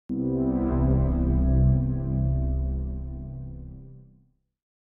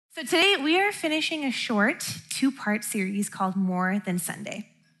So today we are finishing a short two-part series called More Than Sunday.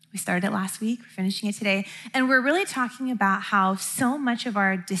 We started it last week, we're finishing it today, and we're really talking about how so much of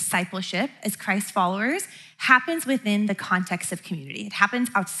our discipleship as Christ followers happens within the context of community. It happens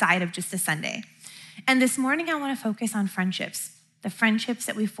outside of just a Sunday. And this morning I want to focus on friendships, the friendships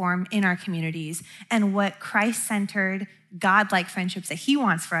that we form in our communities, and what Christ-centered, God-like friendships that he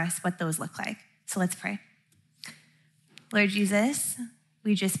wants for us, what those look like. So let's pray. Lord Jesus,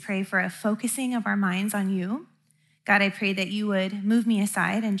 we just pray for a focusing of our minds on you. God, I pray that you would move me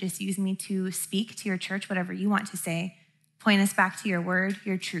aside and just use me to speak to your church, whatever you want to say. Point us back to your word,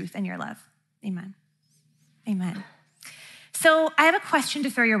 your truth, and your love. Amen. Amen. So I have a question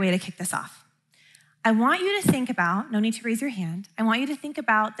to throw your way to kick this off. I want you to think about, no need to raise your hand, I want you to think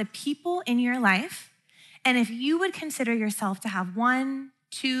about the people in your life, and if you would consider yourself to have 1,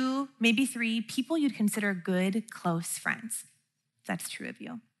 2, maybe 3 people you'd consider good, close friends. That's true of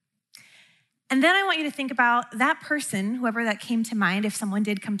you. And then I want you to think about that person, whoever that came to mind, if someone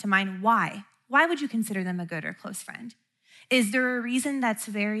did come to mind, why? Why would you consider them a good or close friend? Is there a reason that's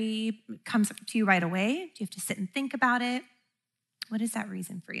comes to you right away? Do you have to sit and think about it? What is that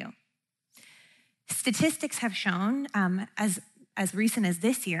reason for you? Statistics have shown, as recent as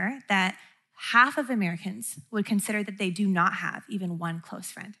this year, that half of Americans would consider that they do not have even one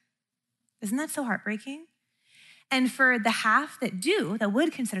close friend. Isn't that so heartbreaking? And for the half that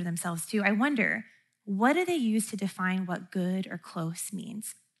would consider themselves to, I wonder, what do they use to define what good or close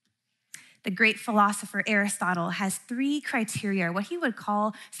means? The great philosopher Aristotle has 3 criteria, what he would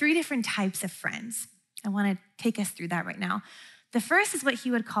call 3 different types of friends. I want to take us through that right now. The first is what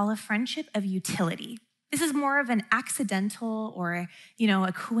he would call a friendship of utility. This is more of an accidental or,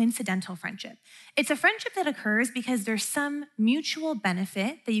 a coincidental friendship. It's a friendship that occurs because there's some mutual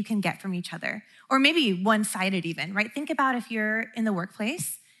benefit that you can get from each other, or maybe one-sided even, right? Think about if you're in the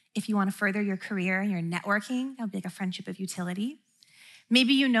workplace, if you want to further your career and your networking, that would be like a friendship of utility.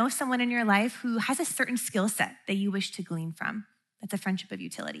 Maybe you know someone in your life who has a certain skill set that you wish to glean from. That's a friendship of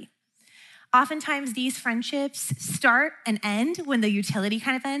utility. Oftentimes, these friendships start and end when the utility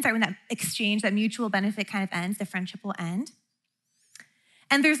kind of ends, or when that exchange, that mutual benefit kind of ends, the friendship will end.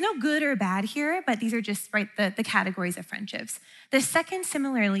 And there's no good or bad here, but these are just the categories of friendships. The second,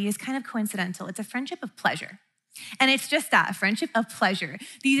 similarly, is kind of coincidental. It's a friendship of pleasure. And it's just that, a friendship of pleasure.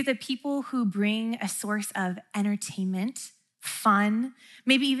 These are the people who bring a source of entertainment, fun,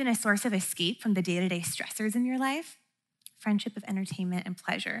 maybe even a source of escape from the day-to-day stressors in your life. Friendship of entertainment and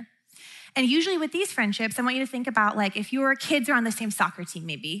pleasure. And usually with these friendships, I want you to think about if your kids are on the same soccer team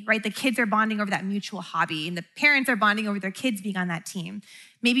maybe, right? The kids are bonding over that mutual hobby and the parents are bonding over their kids being on that team.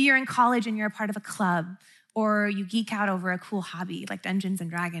 Maybe you're in college and you're a part of a club, or you geek out over a cool hobby like Dungeons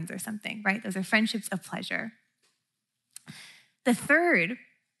and Dragons or something, right? Those are friendships of pleasure. The third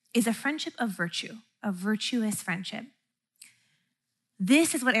is a friendship of virtue, a virtuous friendship.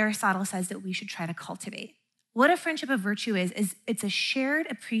 This is what Aristotle says that we should try to cultivate. What a friendship of virtue is it's a shared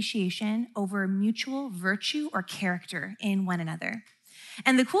appreciation over mutual virtue or character in one another.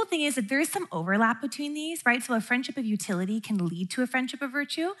 And the cool thing is that there is some overlap between these, right? So a friendship of utility can lead to a friendship of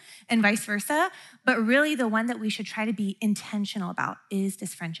virtue and vice versa. But really the one that we should try to be intentional about is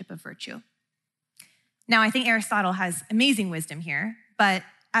this friendship of virtue. Now, I think Aristotle has amazing wisdom here, but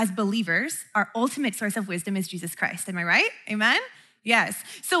as believers, our ultimate source of wisdom is Jesus Christ. Am I right? Amen? Yes.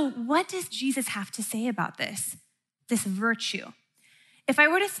 So what does Jesus have to say about this virtue? If I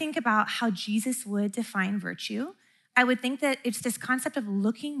were to think about how Jesus would define virtue, I would think that it's this concept of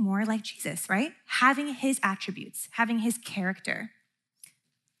looking more like Jesus, right? Having his attributes, having his character.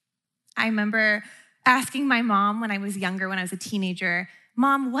 I remember asking my mom when I was younger, when I was a teenager,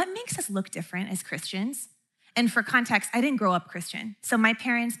 Mom, what makes us look different as Christians? And for context, I didn't grow up Christian. So my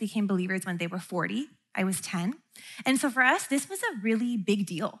parents became believers when they were 40. I was 10. And so for us, this was a really big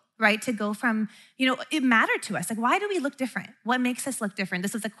deal, right? To go from, it mattered to us. Why do we look different? What makes us look different?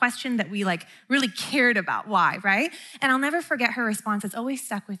 This was a question that we really cared about. Why, right? And I'll never forget her response. It's always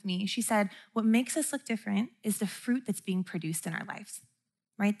stuck with me. She said, what makes us look different is the fruit that's being produced in our lives,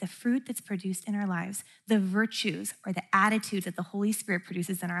 right? The fruit that's produced in our lives, the virtues or the attitudes that the Holy Spirit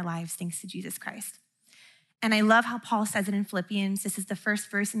produces in our lives thanks to Jesus Christ. And I love how Paul says it in Philippians. This is the first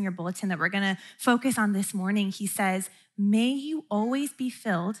verse in your bulletin that we're going to focus on this morning. He says, may you always be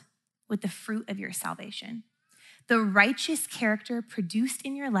filled with the fruit of your salvation, the righteous character produced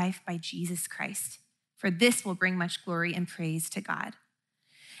in your life by Jesus Christ. For this will bring much glory and praise to God.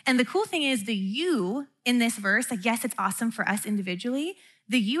 And the cool thing is the you in this verse, yes, it's awesome for us individually.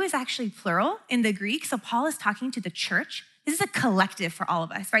 The you is actually plural in the Greek. So Paul is talking to the church, This is a collective for all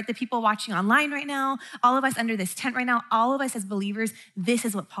of us, right? The people watching online right now, all of us under this tent right now, all of us as believers, this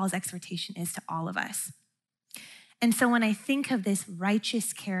is what Paul's exhortation is to all of us. And so when I think of this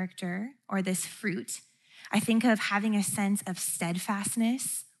righteous character or this fruit, I think of having a sense of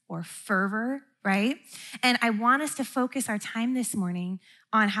steadfastness or fervor, right? And I want us to focus our time this morning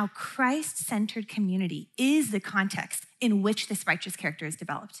on how Christ-centered community is the context in which this righteous character is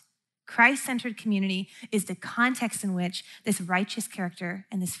developed. Christ-centered community is the context in which this righteous character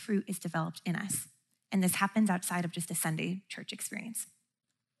and this fruit is developed in us. And this happens outside of just a Sunday church experience.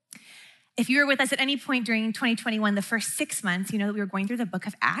 If you were with us at any point during 2021, the first 6 months, you know that we were going through the book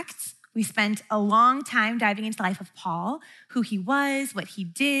of Acts. We spent a long time diving into the life of Paul, who he was, what he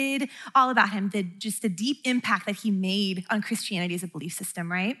did, all about him, just the deep impact that he made on Christianity as a belief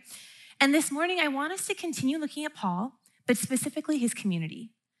system, right? And this morning, I want us to continue looking at Paul, but specifically his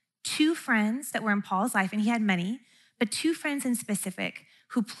community. 2 friends that were in Paul's life, and he had many, but 2 friends in specific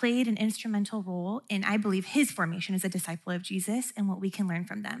who played an instrumental role in, I believe, his formation as a disciple of Jesus and what we can learn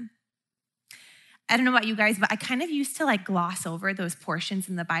from them. I don't know about you guys, but I kind of used to gloss over those portions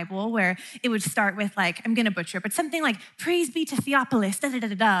in the Bible where it would start with I'm going to butcher it, but something like, praise be to Theophilus,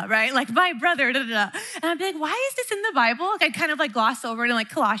 da-da-da-da-da, right? My brother, da-da-da. And I'd be like, why is this in the Bible? I'd kind of gloss over it in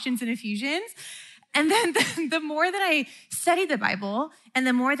Colossians and Ephesians. And then the more that I studied the Bible and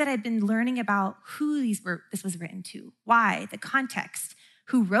the more that I've been learning about who this was written to, why, the context,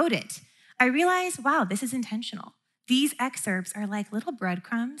 who wrote it, I realized, wow, this is intentional. These excerpts are like little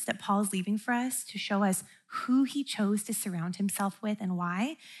breadcrumbs that Paul's leaving for us to show us who he chose to surround himself with and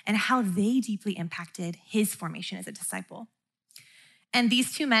why, and how they deeply impacted his formation as a disciple. And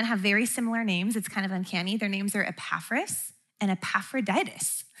these 2 men have very similar names. It's kind of uncanny. Their names are Epaphras and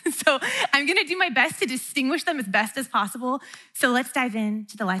Epaphroditus. So I'm going to do my best to distinguish them as best as possible. So let's dive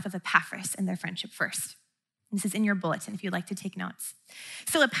into the life of Epaphras and their friendship first. This is in your bulletin if you'd like to take notes.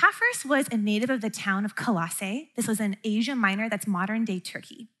 So Epaphras was a native of the town of Colossae. This was in Asia Minor, that's modern-day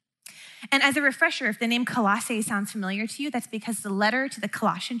Turkey. And as a refresher, if the name Colossae sounds familiar to you, that's because the letter to the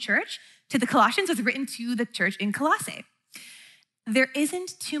Colossian church, to the Colossians, was written to the church in Colossae. There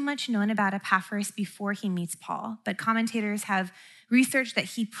isn't too much known about Epaphras before he meets Paul, but commentators have researched that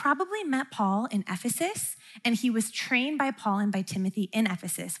he probably met Paul in Ephesus, and he was trained by Paul and by Timothy in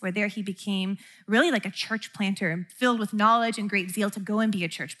Ephesus, where there he became really like a church planter, filled with knowledge and great zeal to go and be a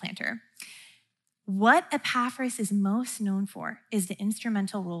church planter. What Epaphras is most known for is the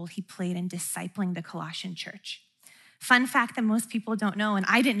instrumental role he played in discipling the Colossian church. Fun fact that most people don't know, and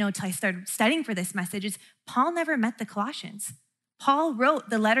I didn't know until I started studying for this message, is Paul never met the Colossians. Paul wrote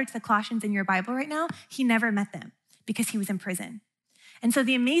the letter to the Colossians in your Bible right now. He never met them because he was in prison. And so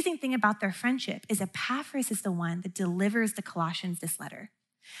the amazing thing about their friendship is Epaphras is the one that delivers the Colossians this letter.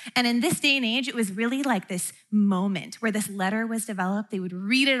 And in this day and age, it was really like this moment where this letter was developed. They would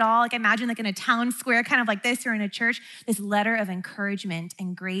read it all, imagine in a town square, kind of like this, or in a church, this letter of encouragement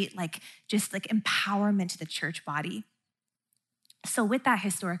and great, empowerment to the church body. So with that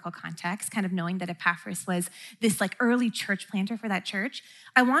historical context, kind of knowing that Epaphras was this early church planter for that church,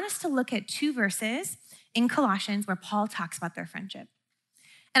 I want us to look at 2 verses in Colossians where Paul talks about their friendship.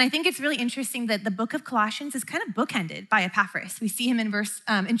 And I think it's really interesting that the book of Colossians is kind of bookended by Epaphras. We see him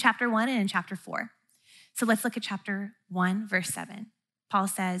in chapter 1 and in chapter 4. So let's look at chapter 1, verse 7. Paul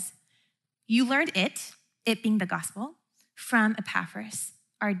says, "You learned it being the gospel, from Epaphras,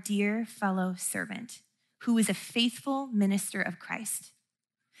 our dear fellow servant, who is a faithful minister of Christ."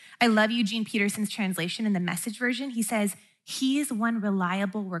 I love Eugene Peterson's translation in the Message version. He says, "He is one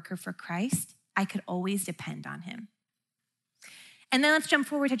reliable worker for Christ. I could always depend on him." And then let's jump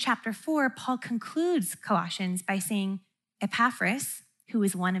forward to chapter 4. Paul concludes Colossians by saying, "Epaphras, who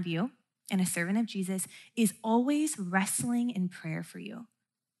is one of you and a servant of Jesus, is always wrestling in prayer for you,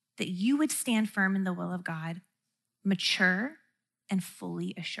 that you would stand firm in the will of God, mature and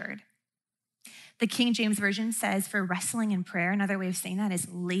fully assured." The King James Version says for wrestling in prayer, another way of saying that is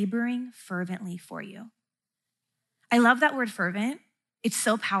laboring fervently for you. I love that word fervent. It's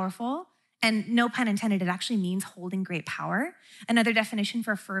so powerful. And no pun intended, it actually means holding great power. Another definition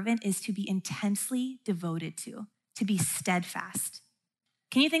for fervent is to be intensely devoted to be steadfast.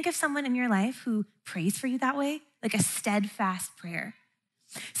 Can you think of someone in your life who prays for you that way? Like a steadfast prayer.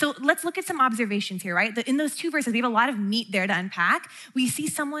 So let's look at some observations here, right? In those 2 verses, we have a lot of meat there to unpack. We see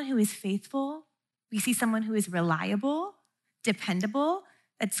someone who is faithful. We see someone who is reliable, dependable.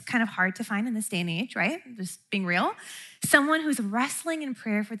 That's kind of hard to find in this day and age, right? Just being real. Someone who's wrestling in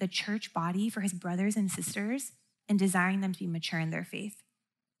prayer for the church body, for his brothers and sisters, and desiring them to be mature in their faith.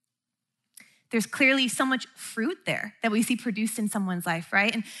 There's clearly so much fruit there that we see produced in someone's life,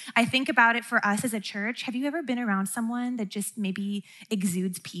 right? And I think about it for us as a church. Have you ever been around someone that just maybe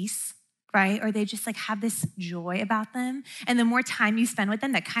exudes peace, right? Or they just like have this joy about them. And the more time you spend with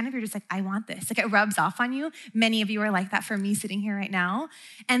them, that kind of you're just like, I want this. Like it rubs off on you. Many of you are like that for me sitting here right now.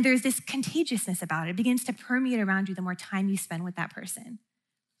 And there's this contagiousness about it. It begins to permeate around you the more time you spend with that person.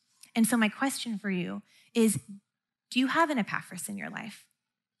 And so my question for you is, do you have an Epaphras in your life?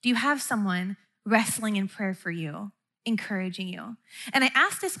 Do you have someone wrestling in prayer for you, encouraging you? And I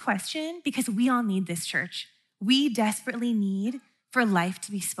ask this question because we all need this, church. We desperately need for life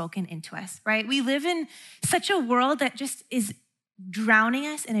to be spoken into us, right? We live in such a world that just is drowning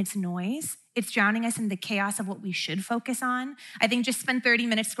us in its noise. It's drowning us in the chaos of what we should focus on. I think just spend 30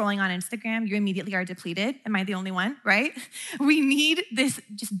 minutes scrolling on Instagram, you immediately are depleted. Am I the only one, right? We need this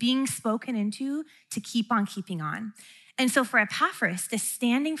just being spoken into to keep on keeping on. And so for Epaphras, this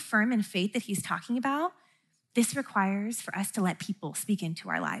standing firm in faith that he's talking about, this requires for us to let people speak into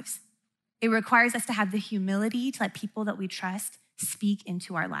our lives. It requires us to have the humility to let people that we trust speak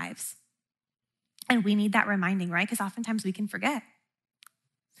into our lives. And we need that reminding, right? Because oftentimes we can forget.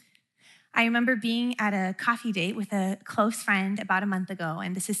 I remember being at a coffee date with a close friend about a month ago,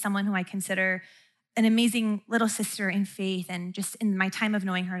 and this is someone who I consider an amazing little sister in faith, and just in my time of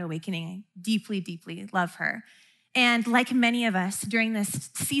knowing her at Awakening, I deeply, deeply love her. And like many of us during this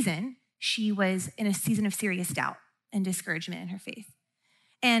season, she was in a season of serious doubt and discouragement in her faith.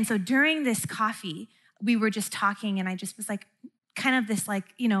 And so during this coffee, we were just talking, and I just was like, kind of this like,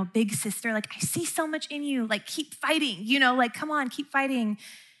 big sister, like, I see so much in you, like, keep fighting, like, come on, keep fighting.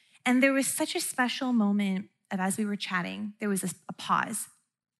 And there was such a special moment of, as we were chatting, there was a pause.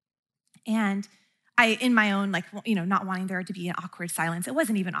 And I, in my own, like, not wanting there to be an awkward silence, it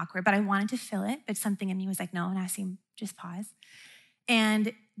wasn't even awkward, but I wanted to fill it, but something in me was like, no, and I seem just pause.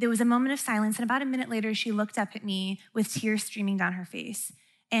 And there was a moment of silence, and about a minute later, she looked up at me with tears streaming down her face.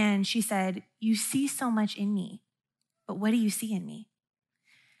 And she said, you see so much in me, but what do you see in me?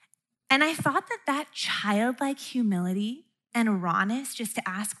 And I thought that childlike humility and rawness just to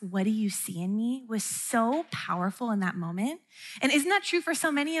ask, what do you see in me, was so powerful in that moment. And isn't that true for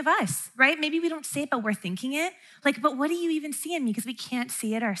so many of us, right? Maybe we don't say it, but we're thinking it. Like, but what do you even see in me? Because we can't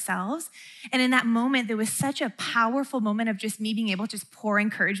see it ourselves. And in that moment, there was such a powerful moment of just me being able to just pour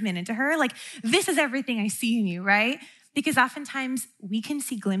encouragement into her. Like, this is everything I see in you, right? Because oftentimes we can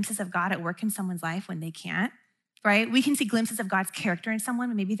see glimpses of God at work in someone's life when they can't, right? We can see glimpses of God's character in someone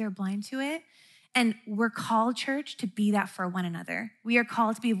when maybe they're blind to it. And we're called, church, to be that for one another. We are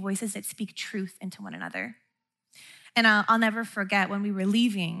called to be voices that speak truth into one another. And I'll never forget when we were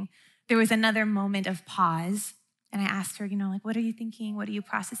leaving, there was another moment of pause. And I asked her, like, what are you thinking? What are you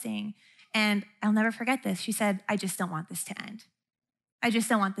processing? And I'll never forget this. She said, I just don't want this to end. I just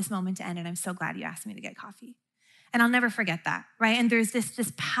don't want this moment to end. And I'm so glad you asked me to get coffee. And I'll never forget that, right? And there's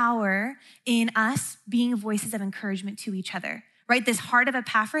this power in us being voices of encouragement to each other, right? This heart of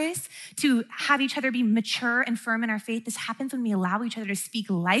Epaphras to have each other be mature and firm in our faith. This happens when we allow each other to speak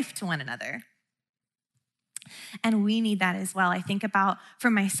life to one another. And we need that as well. I think about, for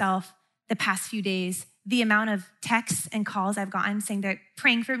myself, the past few days, the amount of texts and calls I've gotten saying they're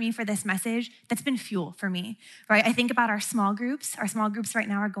praying for me for this message, that's been fuel for me, right? I think about our small groups. Our small groups right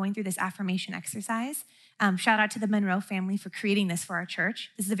now are going through this affirmation exercise. Shout out to the Monroe family for creating this for our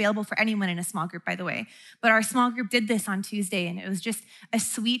church. This is available for anyone in a small group, by the way. But our small group did this on Tuesday, and it was just a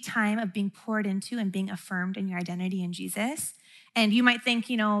sweet time of being poured into and being affirmed in your identity in Jesus. And you might think,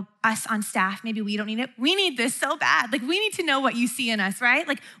 us on staff, maybe we don't need it. We need this so bad. Like, we need to know what you see in us, right?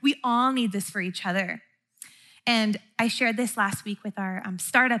 Like, we all need this for each other. And I shared this last week with our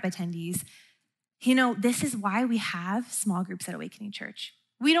startup attendees. This is why we have small groups at Awakening Church.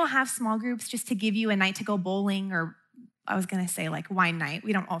 We don't have small groups just to give you a night to go bowling, or I was going to say like wine night.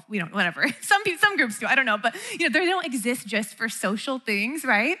 We don't, whatever. Some groups do, I don't know. But they don't exist just for social things,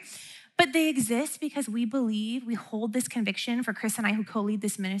 right? But they exist because we hold this conviction for Chris and I who co-lead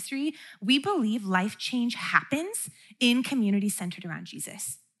this ministry. We believe life change happens in communities centered around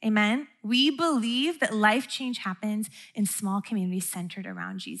Jesus. Amen? We believe that life change happens in small communities centered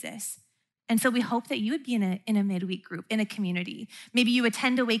around Jesus. And so we hope that you would be in a midweek group, in a community. Maybe you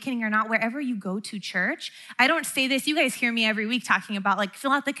attend Awakening or not, wherever you go to church. I don't say this, you guys hear me every week talking about like,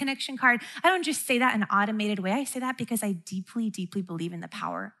 fill out the connection card. I don't just say that in an automated way. I say that because I deeply, deeply believe in the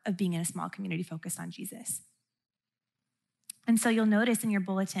power of being in a small community focused on Jesus. And so you'll notice in your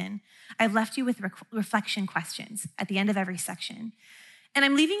bulletin, I've left you with reflection questions at the end of every section. And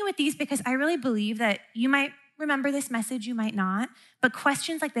I'm leaving you with these because I really believe that you might remember this message, you might not, but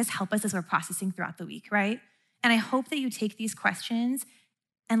questions like this help us as we're processing throughout the week, right? And I hope that you take these questions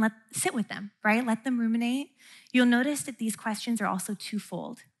and sit with them, right? Let them ruminate. You'll notice that these questions are also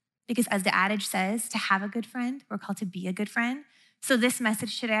twofold because as the adage says, to have a good friend, we're called to be a good friend. So this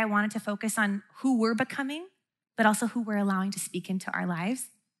message today, I wanted to focus on who we're becoming, but also who we're allowing to speak into our lives.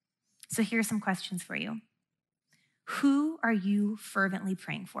 So here are some questions for you. Who are you fervently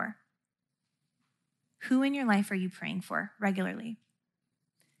praying for? Who in your life are you praying for regularly?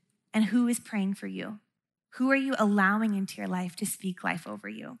 And who is praying for you? Who are you allowing into your life to speak life over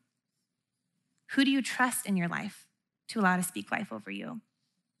you? Who do you trust in your life to allow to speak life over you?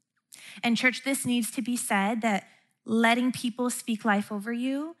 And church, this needs to be said that letting people speak life over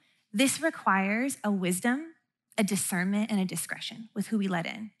you, this requires a wisdom, a discernment, and a discretion with who we let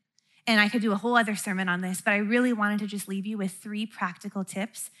in. And I could do a whole other sermon on this, but I really wanted to just leave you with 3 practical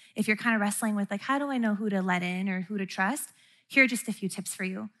tips. If you're kind of wrestling with like, how do I know who to let in or who to trust? Here are just a few tips for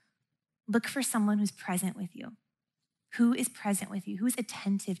you. Look for someone who's present with you. Who is present with you? Who's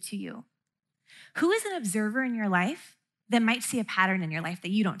attentive to you? Who is an observer in your life that might see a pattern in your life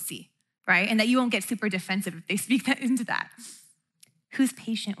that you don't see, right? And that you won't get super defensive if they speak into that. Who's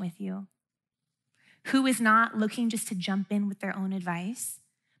patient with you? Who is not looking just to jump in with their own advice,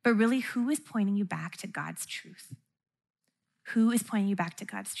 but really who is pointing you back to God's truth? Who is pointing you back to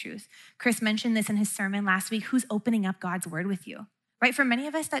God's truth? Chris mentioned this in his sermon last week. Who's opening up God's word with you? Right? For many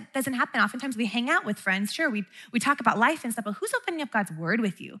of us, that doesn't happen. Oftentimes we hang out with friends. Sure, we talk about life and stuff, but who's opening up God's word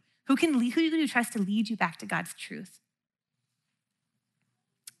with you? Who do you trust to lead you back to God's truth?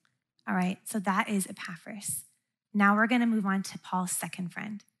 All right, so that is Epaphras. Now we're going to move on to Paul's second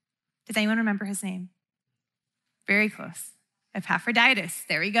friend. Does anyone remember his name? Very close. Epaphroditus.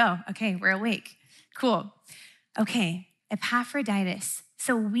 There we go. Okay, we're awake. Cool. Okay, Epaphroditus.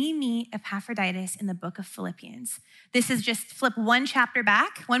 So we meet Epaphroditus in the book of Philippians. This is just flip one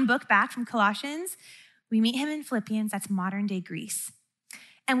book back from Colossians. We meet him in Philippians. That's modern day Greece.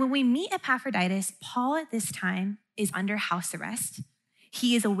 And when we meet Epaphroditus, Paul at this time is under house arrest.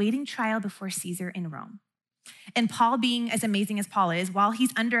 He is awaiting trial before Caesar in Rome. And Paul, being as amazing as Paul is, while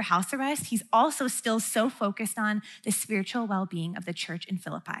he's under house arrest, he's also still so focused on the spiritual well-being of the church in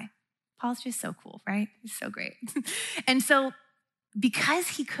Philippi. Paul's just so cool, right? He's so great. And so because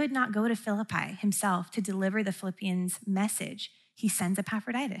he could not go to Philippi himself to deliver the Philippians' message, he sends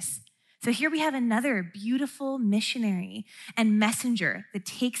Epaphroditus. So here we have another beautiful missionary and messenger that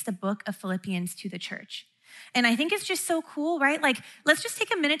takes the book of Philippians to the church. And I think it's just so cool, right? Like, let's just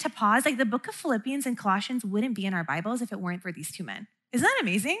take a minute to pause. Like, the book of Philippians and Colossians wouldn't be in our Bibles if it weren't for these 2 men. Isn't that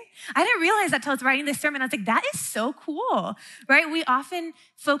amazing? I didn't realize that till I was writing this sermon. I was like, that is so cool, right? We often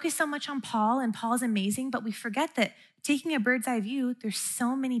focus so much on Paul, and Paul's amazing, but we forget that taking a bird's eye view, there's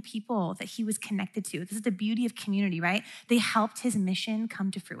so many people that he was connected to. This is the beauty of community, right? They helped his mission come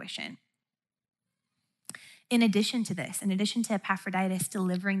to fruition. In addition to this, in addition to Epaphroditus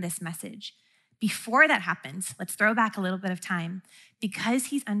delivering this message, before that happens, let's throw back a little bit of time. Because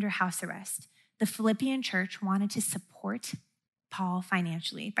he's under house arrest, the Philippian church wanted to support Paul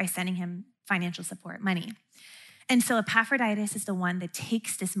financially by sending him financial support, money. And so Epaphroditus is the one that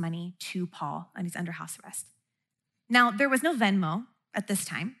takes this money to Paul, and he's under house arrest. Now, there was no Venmo at this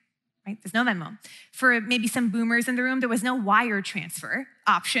time, right? There's no Venmo. For maybe some boomers in the room, there was no wire transfer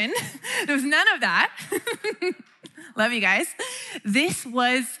option. There was none of that. Love you guys. This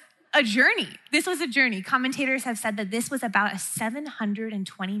was a journey. This was a journey. Commentators have said that this was about a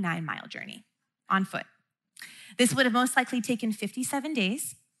 729-mile journey on foot. This would have most likely taken 57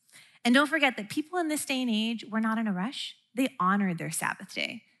 days. And don't forget that people in this day and age were not in a rush. They honored their Sabbath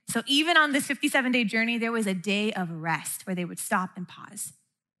day. So even on this 57-day journey, there was a day of rest where they would stop and pause.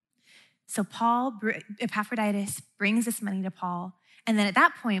 So Epaphroditus brings this money to Paul. And then at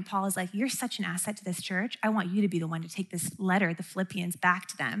that point, Paul is like, you're such an asset to this church. I want you to be the one to take this letter, the Philippians, back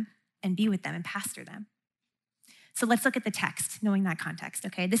to them and be with them and pastor them. So let's look at the text, knowing that context,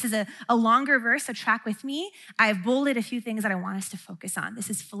 okay? This is a longer verse, so track with me. I've bolded a few things that I want us to focus on. This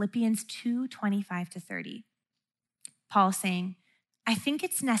is Philippians 2:25-30. Paul saying, I think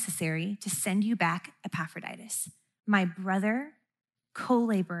it's necessary to send you back Epaphroditus, my brother,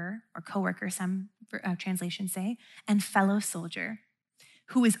 co-laborer, or co-worker, some translations say, and fellow soldier,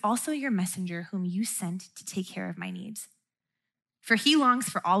 who is also your messenger whom you sent to take care of my needs. For he longs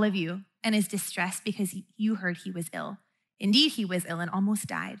for all of you and is distressed because you heard he was ill. Indeed, he was ill and almost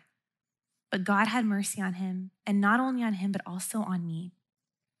died. But God had mercy on him, and not only on him, but also on me.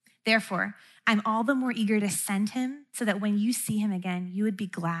 Therefore, I'm all the more eager to send him so that when you see him again, you would be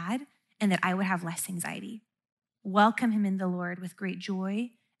glad and that I would have less anxiety. Welcome him in the Lord with great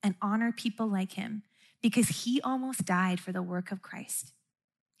joy and honor people like him because he almost died for the work of Christ.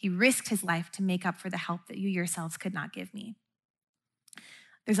 He risked his life to make up for the help that you yourselves could not give me.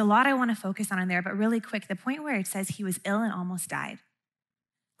 There's a lot I want to focus on in there, but really quick, the point where it says he was ill and almost died.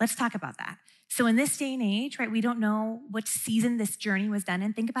 Let's talk about that. So in this day and age, right, we don't know what season this journey was done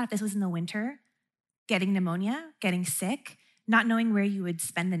in. Think about if this was in the winter, getting pneumonia, getting sick, not knowing where you would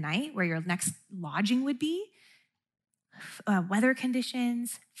spend the night, where your next lodging would be, weather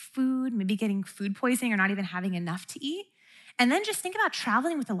conditions, food, maybe getting food poisoning or not even having enough to eat. And then just think about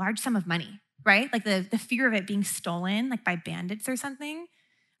traveling with a large sum of money, right? Like the fear of it being stolen, like by bandits or something.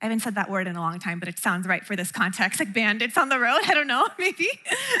 I haven't said that word in a long time, but it sounds right for this context, like bandits on the road. I don't know, maybe.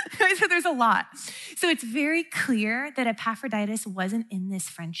 So there's a lot. So it's very clear that Epaphroditus wasn't in this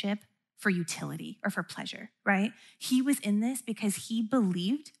friendship for utility or for pleasure, right? He was in this because he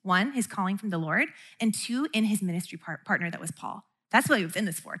believed, one, his calling from the Lord, and two, in his ministry partner that was Paul. That's what he was in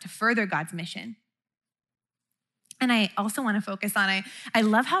this for, to further God's mission. And I also want to focus on, I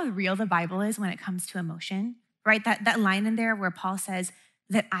love how real the Bible is when it comes to emotion, right? That line in there where Paul says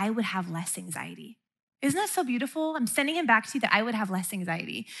that I would have less anxiety. Isn't that so beautiful? I'm sending him back to you that I would have less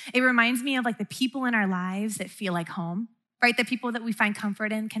anxiety. It reminds me of like the people in our lives that feel like home, right? The people that we find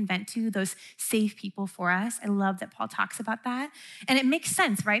comfort in, can vent to, those safe people for us. I love that Paul talks about that. And it makes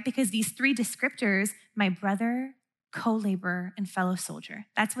sense, right? Because these three descriptors, my brother, co-laborer, and fellow soldier,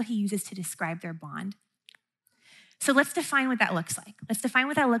 that's what he uses to describe their bond. So let's define what that looks like. Let's define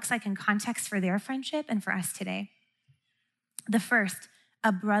what that looks like in context for their friendship and for us today. The first,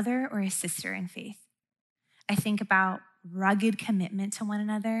 a brother or a sister in faith. I think about rugged commitment to one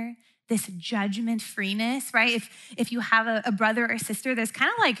another, this judgment freeness, right? If you have a brother or sister, there's kind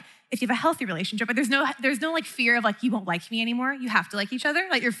of like, if you have a healthy relationship, but there's no like fear of like, you won't like me anymore. You have to like each other,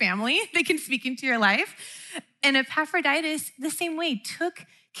 like your family. They can speak into your life. And Epaphroditus, the same way, took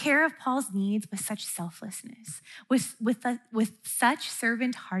care of Paul's needs with such selflessness, with such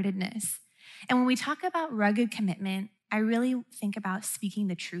servant-heartedness. And when we talk about rugged commitment, I really think about speaking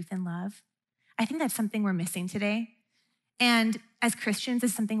the truth in love. I think that's something we're missing today. And as Christians,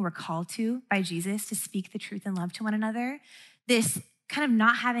 it's something we're called to by Jesus, to speak the truth in love to one another. This kind of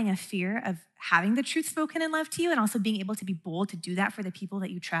not having a fear of having the truth spoken in love to you and also being able to be bold to do that for the people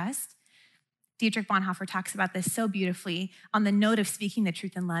that you trust. Dietrich Bonhoeffer talks about this so beautifully. On the note of speaking the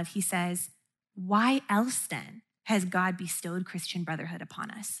truth in love, he says, why else then has God bestowed Christian brotherhood upon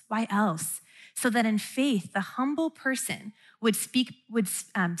us? Why else? So that in faith, the humble person would stick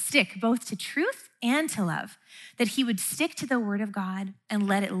both to truth and to love, that he would stick to the word of God and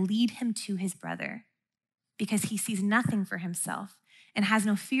let it lead him to his brother. Because he sees nothing for himself and has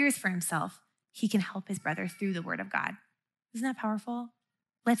no fears for himself, he can help his brother through the word of God. Isn't that powerful?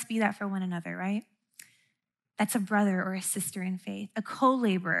 Let's be that for one another, right? That's a brother or a sister in faith. A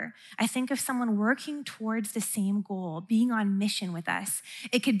co-laborer. I think of someone working towards the same goal, being on mission with us.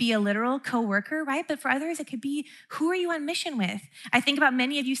 It could be a literal co-worker, right? But for others, it could be, who are you on mission with? I think about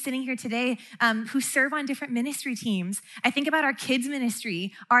many of you sitting here today who serve on different ministry teams. I think about our kids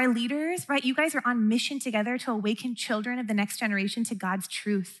ministry, our leaders, right? You guys are on mission together to awaken children of the next generation to God's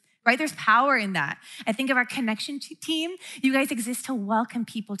truth. Right? There's power in that. I think of our connection team. You guys exist to welcome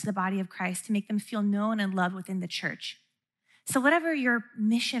people to the body of Christ, to make them feel known and loved within the church. So whatever your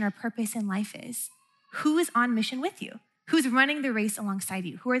mission or purpose in life is, who is on mission with you? Who's running the race alongside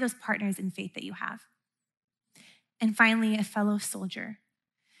you? Who are those partners in faith that you have? And finally, a fellow soldier.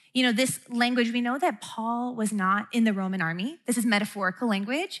 You know, this language, we know that Paul was not in the Roman army. This is metaphorical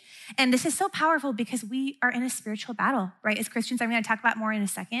language. And this is so powerful because we are in a spiritual battle, right? As Christians, I'm going to talk about more in a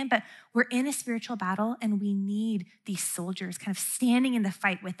second, but we're in a spiritual battle and we need these soldiers kind of standing in the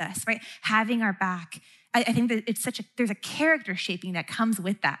fight with us, right? Having our back. I think that there's a character shaping that comes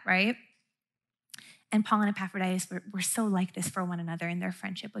with that, right? And Paul and Epaphroditus were so like this for one another in their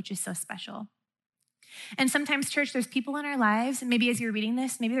friendship, which is so special. And sometimes, church, there's people in our lives, and maybe as you're reading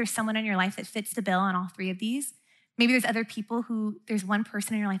this, maybe there's someone in your life that fits the bill on all three of these. Maybe there's other people there's one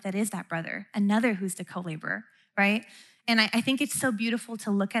person in your life that is that brother, another who's the co-laborer, right? And I think it's so beautiful to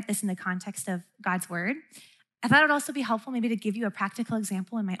look at this in the context of God's word. I thought it would also be helpful maybe to give you a practical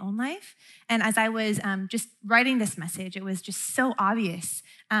example in my own life. And as I was just writing this message, it was just so obvious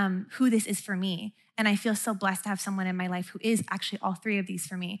who this is for me. And I feel so blessed to have someone in my life who is actually all three of these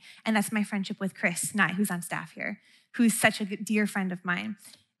for me. And that's my friendship with Chris Nye, who's on staff here, who's such a dear friend of mine.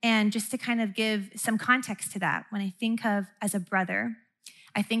 And just to kind of give some context to that, when I think of as a brother,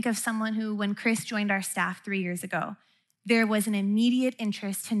 I think of someone who, when Chris joined our staff 3 years ago, there was an immediate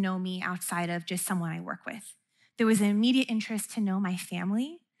interest to know me outside of just someone I work with. There was an immediate interest to know my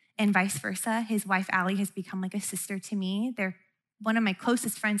family and vice versa. His wife, Allie, has become like a sister to me. They're one of my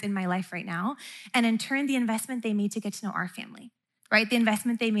closest friends in my life right now. And in turn, the investment they made to get to know our family. right? The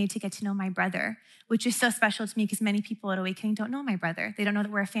investment they made to get to know my brother, which is so special to me because many people at Awakening don't know my brother. They don't know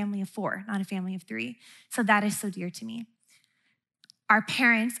that we're a family of 4, not a family of 3. So that is so dear to me. Our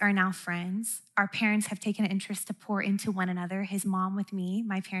parents are now friends. Our parents have taken an interest to pour into one another, his mom with me,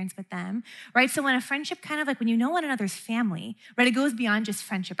 my parents with them, right? So when a friendship kind of like when you know one another's family, right, it goes beyond just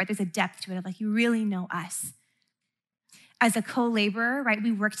friendship, right? There's a depth to it of like, you really know us. As a co-laborer, right,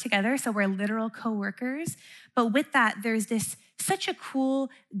 we work together, so we're literal co-workers. But with that, there's such a cool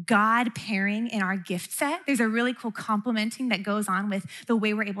God pairing in our gift set. There's a really cool complementing that goes on with the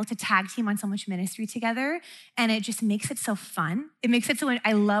way we're able to tag team on so much ministry together. And it just makes it so fun. It makes it so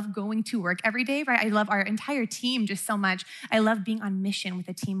I love going to work every day, right? I love our entire team just so much. I love being on mission with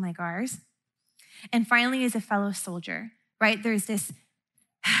a team like ours. And finally, as a fellow soldier, right, there's this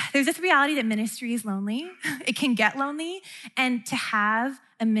reality that ministry is lonely. It can get lonely. And to have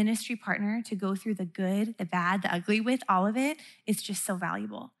a ministry partner to go through the good, the bad, the ugly with, all of it, is just so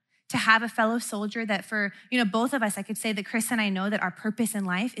valuable. To have a fellow soldier that for, both of us, I could say that Chris and I know that our purpose in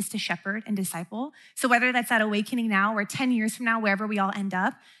life is to shepherd and disciple. So whether that's at Awakening now or 10 years from now, wherever we all end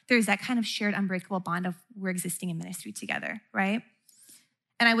up, there's that kind of shared unbreakable bond of we're existing in ministry together, right?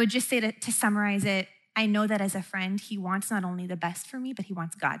 And I would just say to summarize it, I know that as a friend, he wants not only the best for me, but he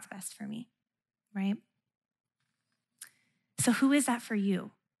wants God's best for me, right? So who is that for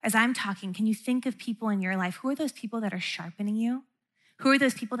you? As I'm talking, can you think of people in your life? Who are those people that are sharpening you? Who are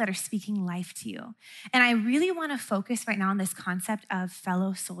those people that are speaking life to you? And I really want to focus right now on this concept of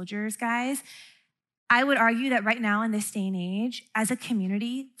fellow soldiers, guys. I would argue that right now in this day and age, as a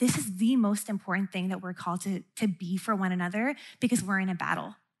community, this is the most important thing that we're called to be for one another because we're in a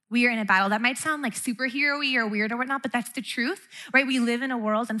battle. We are in a battle. That might sound like superhero-y or weird or whatnot, but that's the truth, right? We live in a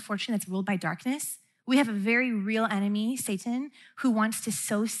world, unfortunately, that's ruled by darkness. We have a very real enemy, Satan, who wants to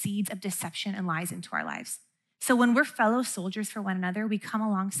sow seeds of deception and lies into our lives. So when we're fellow soldiers for one another, we come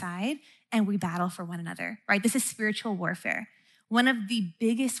alongside and we battle for one another, right? This is spiritual warfare. One of the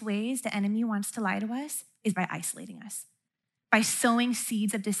biggest ways the enemy wants to lie to us is by isolating us, by sowing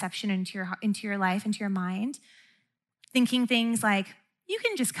seeds of deception into your life, into your mind, thinking things like, you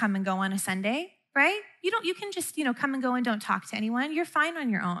can just come and go on a Sunday, right? You can just, come and go and don't talk to anyone. You're fine on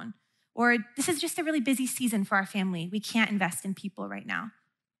your own. Or this is just a really busy season for our family. We can't invest in people right now.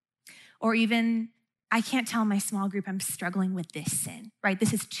 Or even, I can't tell my small group I'm struggling with this sin, right?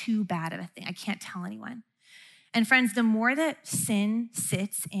 This is too bad of a thing. I can't tell anyone. And friends, the more that sin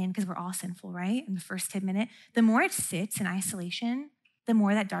sits in, because we're all sinful, right? In the first 10 minutes, the more it sits in isolation, the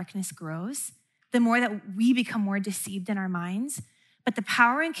more that darkness grows, the more that we become more deceived in our minds. But the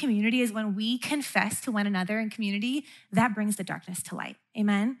power in community is when we confess to one another in community, that brings the darkness to light.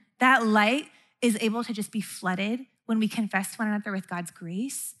 Amen? That light is able to just be flooded when we confess to one another with God's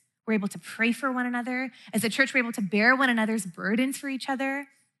grace. We're able to pray for one another. As a church, we're able to bear one another's burdens for each other.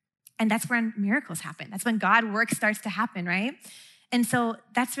 And that's when miracles happen. That's when God work starts to happen, right? And so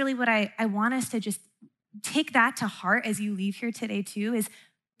that's really what I want us to just take that to heart as you leave here today too, is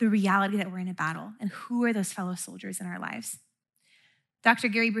the reality that we're in a battle and who are those fellow soldiers in our lives. Dr.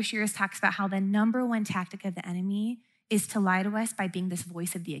 Gary Brashears talks about how the number one tactic of the enemy is to lie to us by being this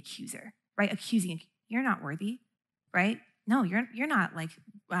voice of the accuser, right? Accusing, you're not worthy, right? No, you're not like,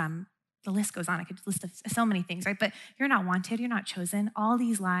 the list goes on. I could list so many things, right? But you're not wanted, you're not chosen, all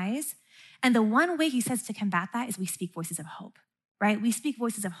these lies. And the one way he says to combat that is we speak voices of hope, right? We speak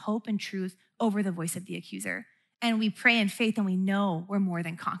voices of hope and truth over the voice of the accuser. And we pray in faith and we know we're more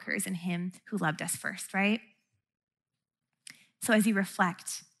than conquerors in him who loved us first, right? So as you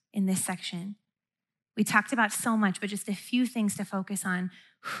reflect in this section, we talked about so much, but just a few things to focus on.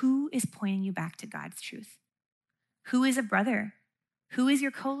 Who is pointing you back to God's truth? Who is a brother? Who is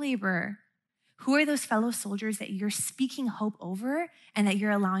your co-laborer? Who are those fellow soldiers that you're speaking hope over and that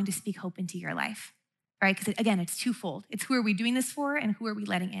you're allowing to speak hope into your life, right? Because again, it's twofold. It's who are we doing this for and who are we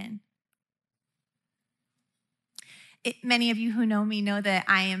letting in? Many of you who know me know that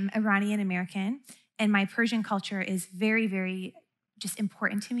I am Iranian American, and my Persian culture is very, very just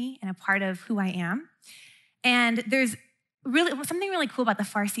important to me and a part of who I am. And there's something really cool about the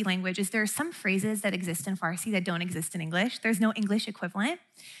Farsi language is there are some phrases that exist in Farsi that don't exist in English. There's no English equivalent.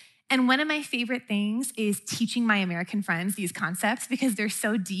 And one of my favorite things is teaching my American friends these concepts because they're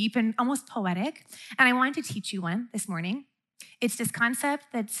so deep and almost poetic. And I wanted to teach you one this morning. It's this concept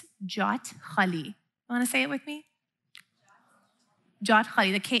that's jat khali. You want to say it with me? Jat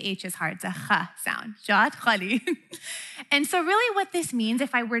khali, the KH is hard, it's a kha sound, jat khali. And so really what this means,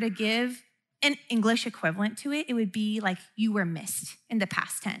 if I were to give an English equivalent to it, it would be like you were missed in the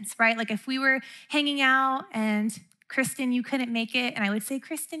past tense, right? Like if we were hanging out and Kristen, you couldn't make it, and I would say,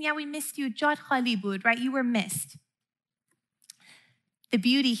 Kristen, yeah, we missed you, jat khali bud, right? You were missed. The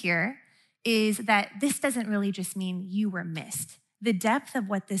beauty here is that this doesn't really just mean you were missed. The depth of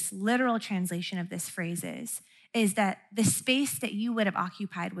what this literal translation of this phrase is that the space that you would have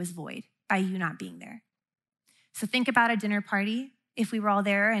occupied was void by you not being there. So think about a dinner party. If we were all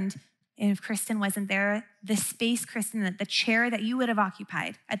there and if Kristen wasn't there, the space, Kristen, the chair that you would have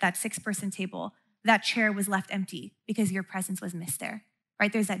occupied at that 6-person table, that chair was left empty because your presence was missed there,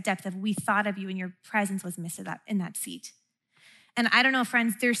 right? There's that depth of we thought of you and your presence was missed in that seat. And I don't know,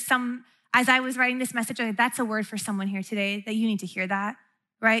 friends, as I was writing this message, that's a word for someone here today that you need to hear that,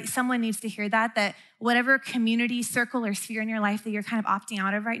 right? Someone needs to hear that whatever community, circle, or sphere in your life that you're kind of opting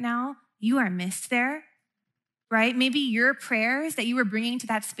out of right now, you are missed there, right? Maybe your prayers that you were bringing to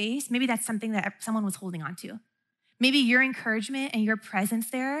that space, maybe that's something that someone was holding on to. Maybe your encouragement and your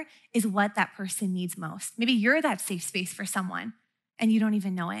presence there is what that person needs most. Maybe you're that safe space for someone and you don't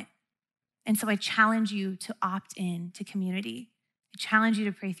even know it. And so I challenge you to opt in to community. I challenge you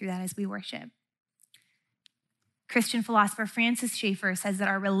to pray through that as we worship. Christian philosopher Francis Schaeffer says that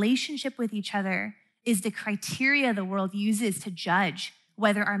our relationship with each other is the criteria the world uses to judge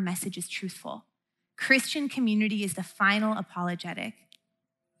whether our message is truthful. Christian community is the final apologetic.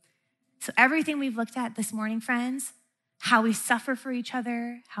 So everything we've looked at this morning, friends, how we suffer for each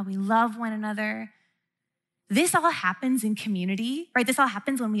other, how we love one another, this all happens in community, right? This all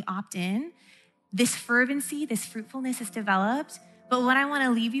happens when we opt in. This fervency, this fruitfulness is developed. But what I want to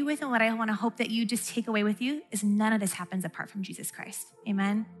leave you with and what I want to hope that you just take away with you is none of this happens apart from Jesus Christ.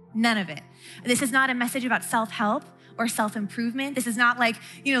 Amen? None of it. This is not a message about self-help or self-improvement. This is not like,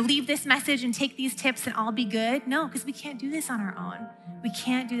 leave this message and take these tips and all be good. No, because we can't do this on our own. We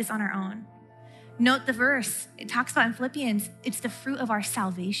can't do this on our own. Note the verse. It talks about in Philippians, it's the fruit of our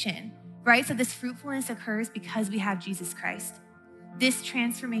salvation, right? So this fruitfulness occurs because we have Jesus Christ. This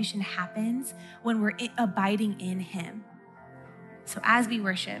transformation happens when we're abiding in him. So as we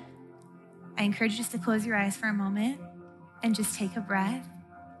worship, I encourage you just to close your eyes for a moment and just take a breath.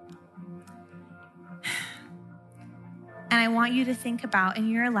 And I want you to think about in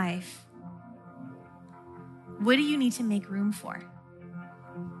your life, what do you need to make room for?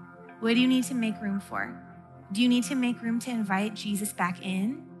 What do you need to make room for? Do you need to make room to invite Jesus back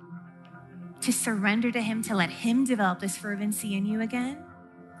in? To surrender to him, to let him develop this fervency in you again?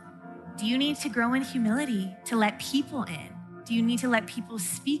 Do you need to grow in humility to let people in? Do you need to let people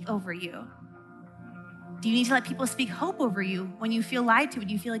speak over you? Do you need to let people speak hope over you when you feel lied to, when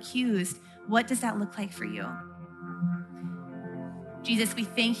you feel accused? What does that look like for you? Jesus, we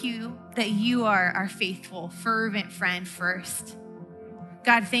thank you that you are our faithful, fervent friend first.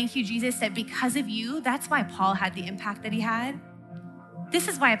 God, thank you, Jesus, that because of you, that's why Paul had the impact that he had. This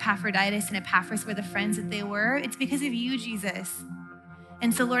is why Epaphroditus and Epaphras were the friends that they were. It's because of you, Jesus.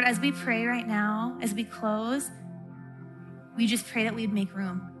 And so, Lord, as we pray right now, as we close, we just pray that we'd make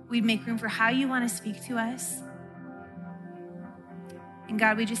room. We'd make room for how you want to speak to us. And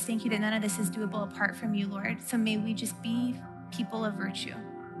God, we just thank you that none of this is doable apart from you, Lord. So may we just be people of virtue.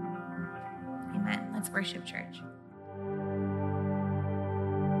 Amen. Let's worship, church.